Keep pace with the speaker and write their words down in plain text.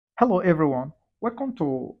Hello everyone, welcome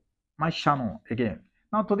to my channel again.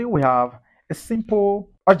 Now today we have a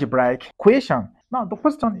simple algebraic equation. Now the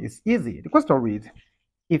question is easy. The question reads,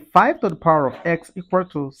 if 5 to the power of x equal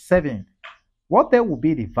to 7, what then will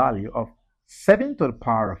be the value of 7 to the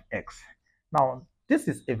power of x? Now this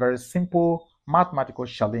is a very simple mathematical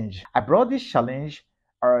challenge. I brought this challenge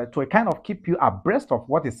to kind of keep you abreast of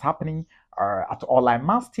what is happening at Online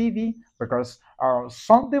Maths TV, because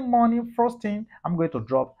Sunday morning first thing I'm going to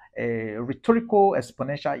drop a rhetorical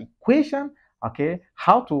exponential equation, okay,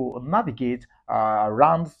 how to navigate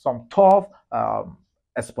around some tough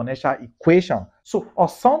exponential equation. So on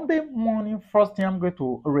Sunday morning first thing I'm going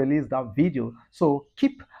to release that video, so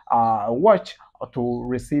keep watch to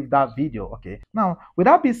receive that video. Okay, now with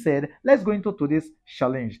that being said, let's go into today's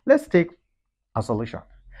challenge. Let's take a solution.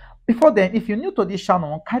 Before then, if you're new to this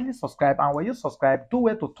channel, kindly subscribe, and when you subscribe, do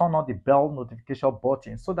well to turn on the bell notification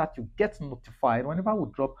button so that you get notified whenever we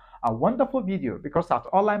drop a wonderful video, because at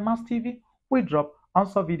Online Maths TV we drop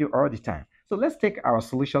answer video all the time. So let's take our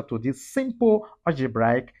solution to this simple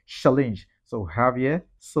algebraic challenge. So we have here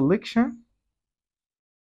selection.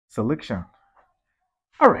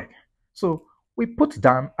 All right, so we put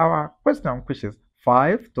down our question, which is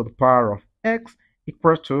 5 to the power of x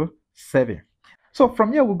equal to 7. So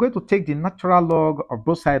from here, we're going to take the natural log of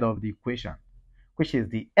both sides of the equation, which is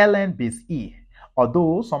the ln base e.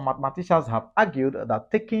 Although some mathematicians have argued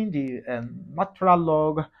that taking the natural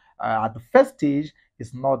log at the first stage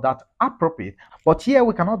is not that appropriate. But here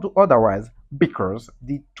we cannot do otherwise, because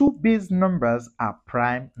the two base numbers are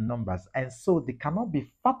prime numbers, and so they cannot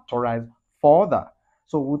be factorized further.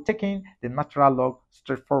 So we're taking the natural log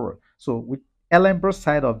straightforward. So with ln both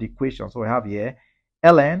sides of the equation, so we have here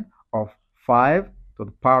ln of 5 to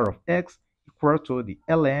the power of x equal to the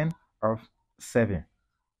ln of 7.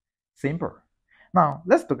 Simple. Now,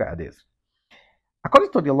 let's look at this.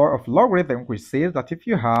 According to the law of logarithm, which says that if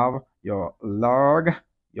you have your log,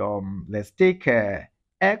 let's take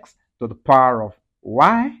x to the power of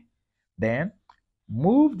y, then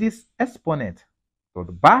move this exponent to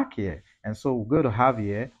the back here. And so we're going to have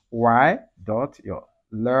here y dot your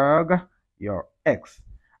log your x.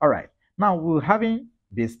 All right. Now we're having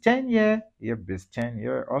base 10 here, base 10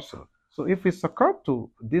 here also. So if we succumb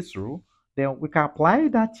to this rule, then we can apply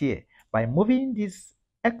that here by moving this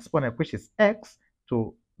exponent, which is x,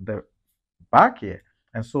 to the back here.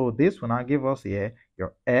 And so this will now give us here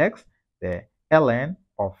your x, the ln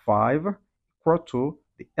of 5 equal to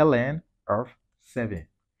the ln of 7.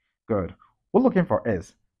 Good. We're looking for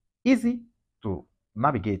s. Easy to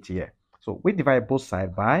navigate here. So we divide both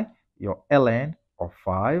sides by your ln of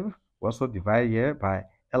 5. We also divide here by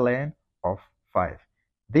ln of 5.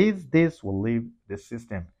 This will leave the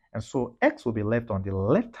system. And so x will be left on the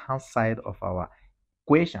left-hand side of our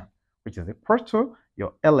equation, which is equal to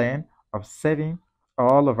your ln of 7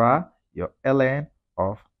 all over your ln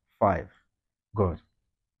of 5. Good.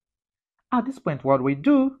 At this point, what we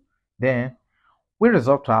do, then we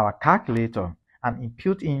resort to our calculator and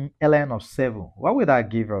input in ln of 7. What will that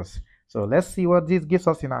give us? So let's see what this gives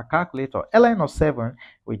us in our calculator. ln of 7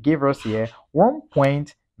 will give us here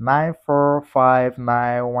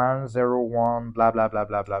 1.9459101 blah blah blah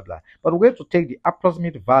blah blah blah. But we're going to take the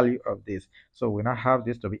approximate value of this. So we now have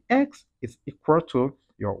this to be x is equal to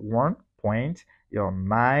your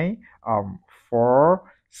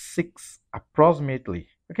 1.946 approximately.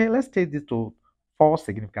 Okay, let's take this to 4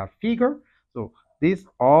 significant figure. So this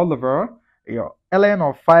all over your ln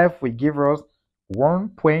of 5 will give us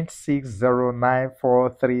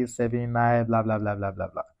 1.6094379 blah blah blah blah blah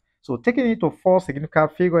blah. So taking it to 4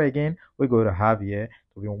 significant figure again, we're going to have here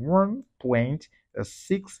to be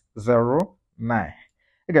 1.609.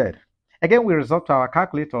 Good. Again, we resort to our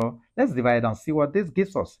calculator. Let's divide and see what this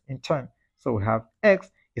gives us in turn. So we have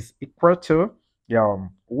x is equal to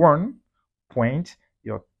your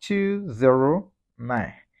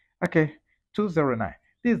 1.209. Okay, 209.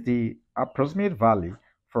 This is the approximate value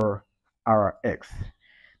for our x.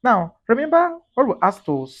 Now, remember what we asked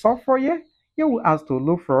to solve for here? Here we asked to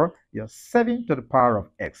look for your 7 to the power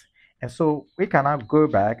of x. And so we can now go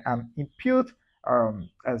back and impute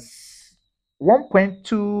as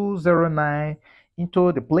 1.209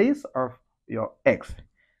 into the place of your x.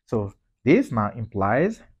 So this now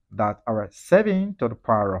implies that our 7 to the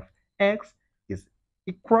power of x is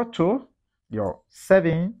equal to your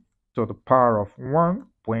 7 to the power of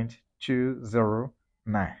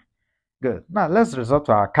 1.209. Good. Now let's resort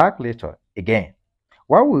to our calculator again.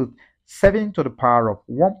 What will 7 to the power of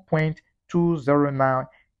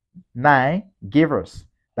 1.209 give us?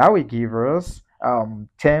 That will give us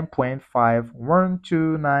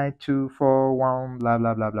 10.512924 blah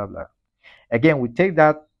blah blah blah blah. Again, we take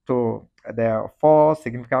that to the four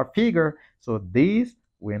significant figure. So this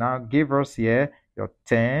will now give us here your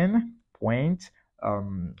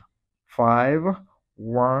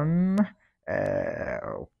 10.51.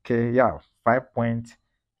 Okay, yeah,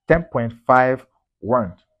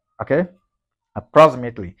 10.51. Okay,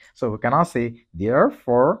 approximately. So we can now say,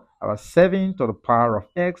 therefore, our 7 to the power of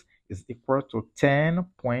x is equal to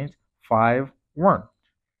 10.51.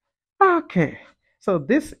 Okay, so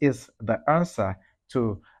this is the answer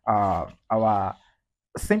to our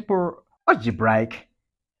simple algebraic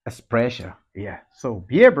expression. Yeah, so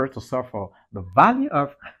be able to solve for the value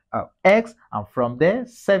of x, and from there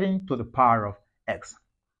 7 to the power of x.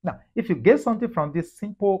 Now, if you get something from this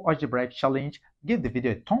simple algebraic challenge, give the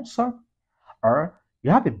video a thumbs up, or you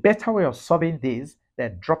have a better way of solving this,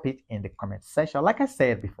 then drop it in the comment section. Like I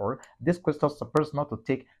said before, this question is supposed not to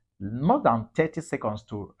take more than 30 seconds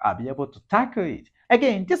to be able to tackle it.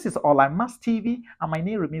 Again, this is Online Maths TV, and my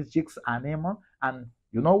name remains Jigs Anemo. And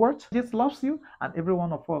you know what? Jigs loves you, and every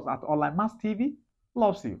one of us at Online Maths TV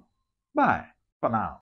loves you. Bye for now.